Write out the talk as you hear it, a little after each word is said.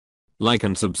like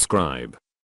and subscribe.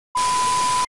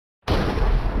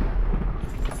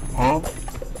 Huh?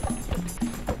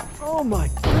 Oh my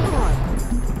god!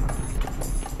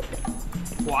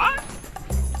 What?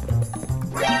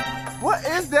 What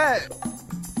is that?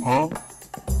 Huh?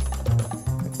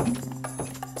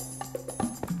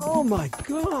 Oh my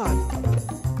god!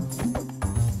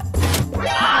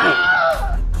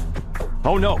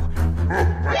 Oh no!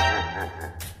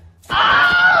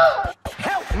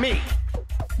 Help me!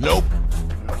 Nope.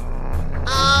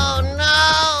 Oh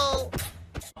no!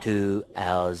 2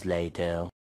 hours later.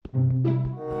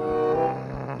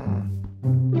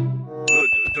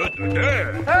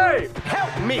 Hey!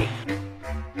 Help me!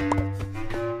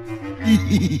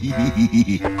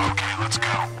 Okay, let's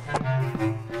go.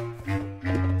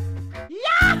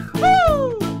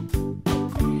 Yahoo!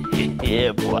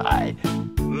 Yeah, boy.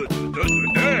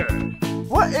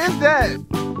 What is that?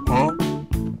 Huh?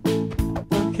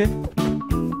 Okay.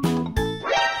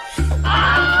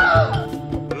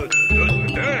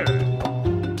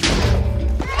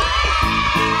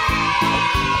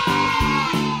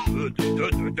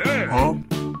 Huh?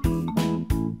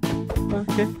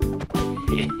 Okay.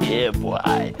 Yeah,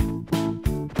 boy.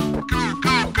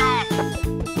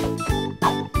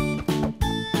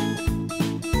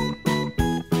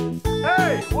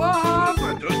 Hey! What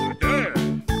happened?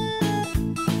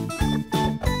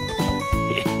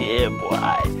 Yeah,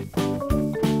 boy.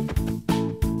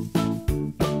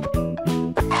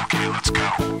 Okay, let's go.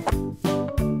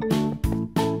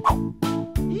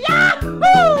 Yahoo!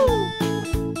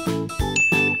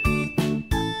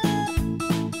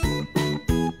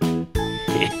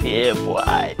 Yeah,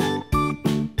 boy.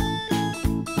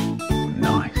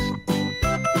 Nice.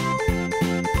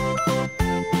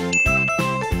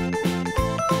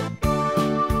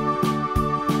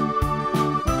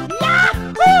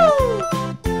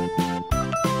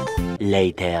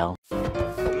 Later.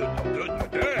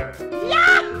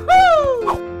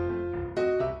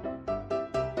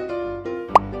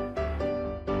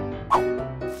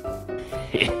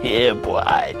 Yeah,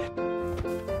 boy.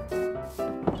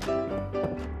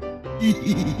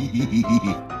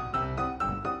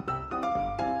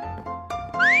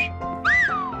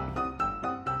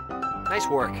 Nice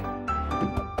work.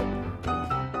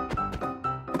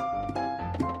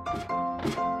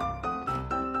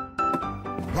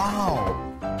 Wow.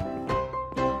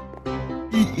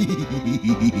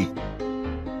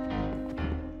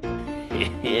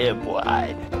 Yeah,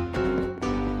 boy.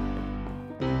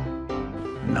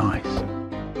 Nice.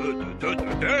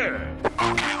 Okay,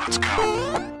 let's go.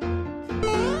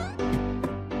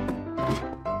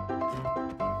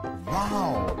 Wow.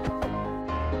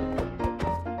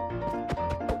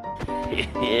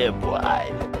 Yeah, boy.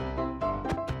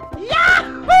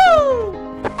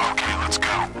 Okay, let's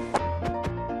go.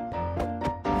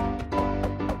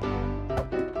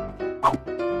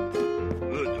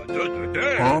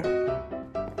 Huh?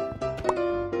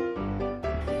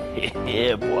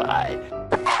 Yeah, boy.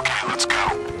 Okay, let's go.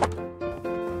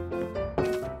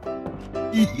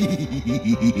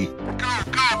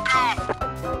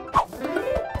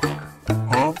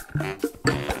 Huh?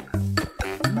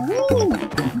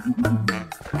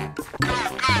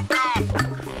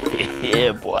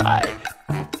 Yeah, boy.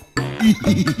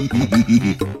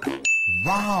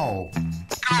 Wow.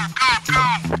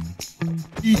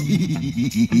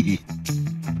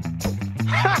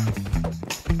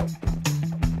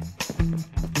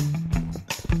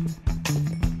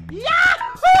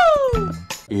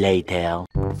 Later.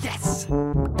 Yes!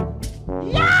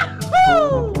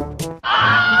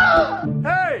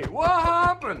 Hey, what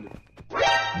happened?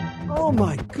 Oh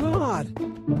my god!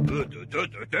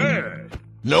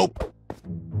 Nope.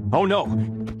 Oh no!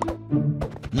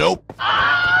 Nope.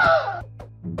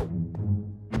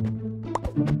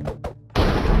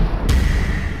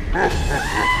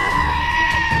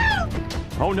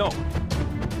 Oh no!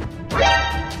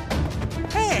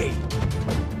 Hey!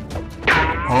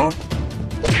 Huh?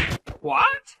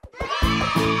 What?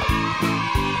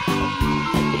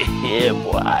 Yeah,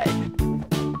 boy.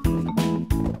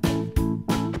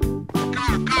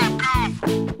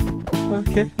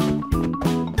 Okay.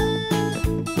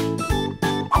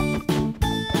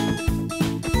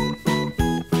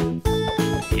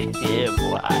 Yeah,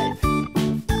 boy.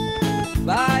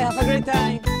 Bye, have a great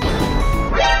time.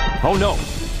 Oh no!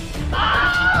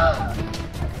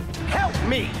 Help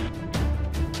me!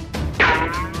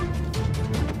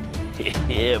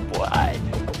 Yeah, boy.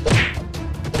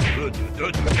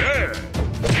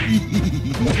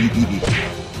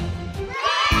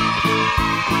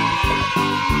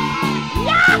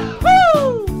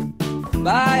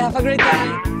 Bye, have a great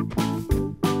time.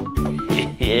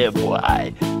 Yeah,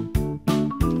 boy.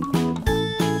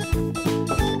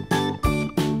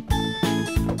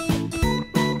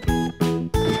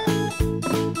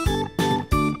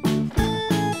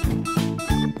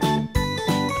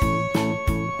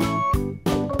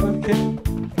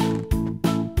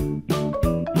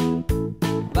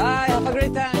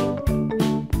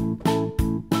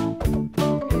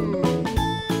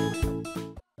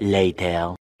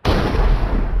 Later.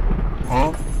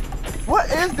 Huh? What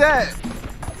is that?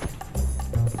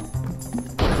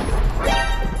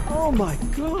 Oh my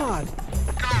god!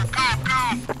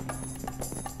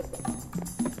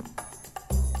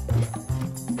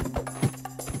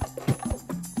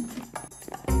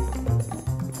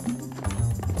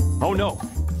 Oh no!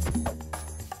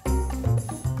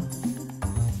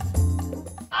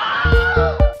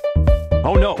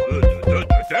 Oh no!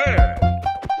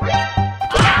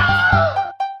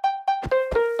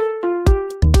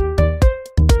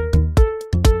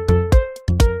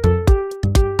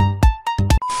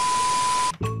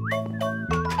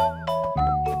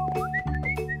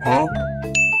 Huh?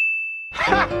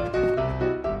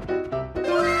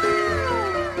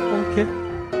 Okay.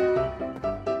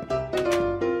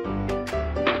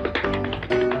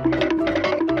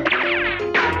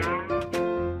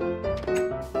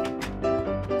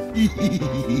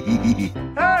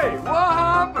 Hey, what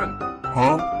happened?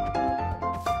 Huh?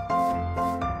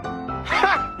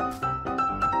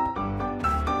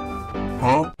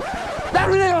 Huh?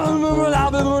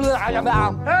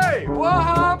 Hey, what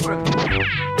happened?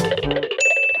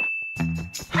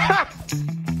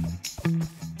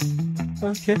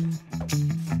 Okay.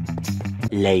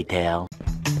 Later.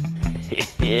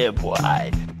 Yeah,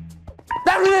 boy.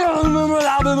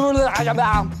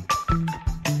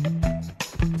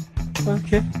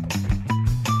 Okay.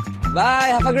 Bye,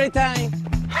 have a great time.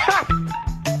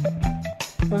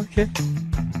 Okay.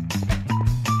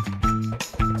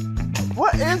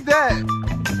 What is that?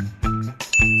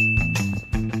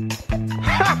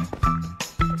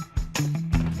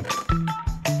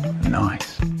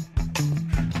 Nice.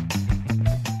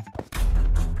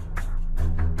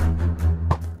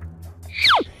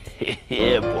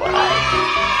 Yeah, boy.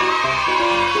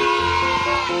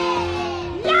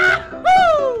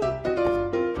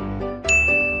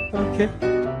 Okay.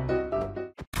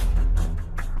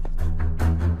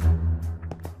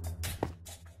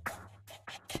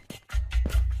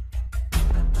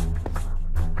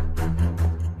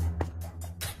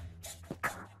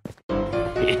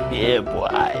 Yeah,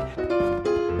 boy.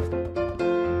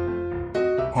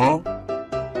 Huh?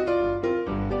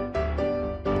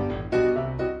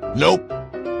 Nope.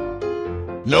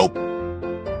 Nope.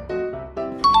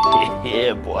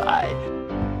 Yeah, boy.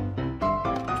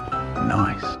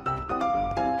 Nice.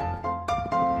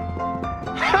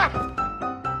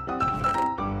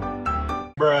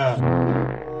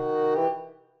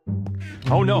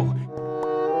 Oh no!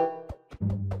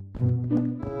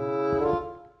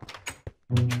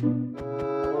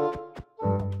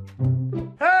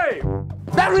 Hey!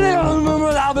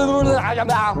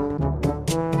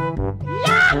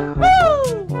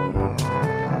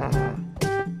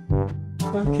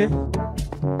 Okay.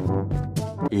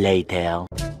 Later.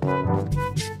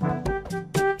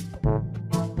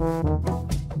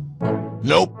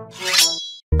 Nope.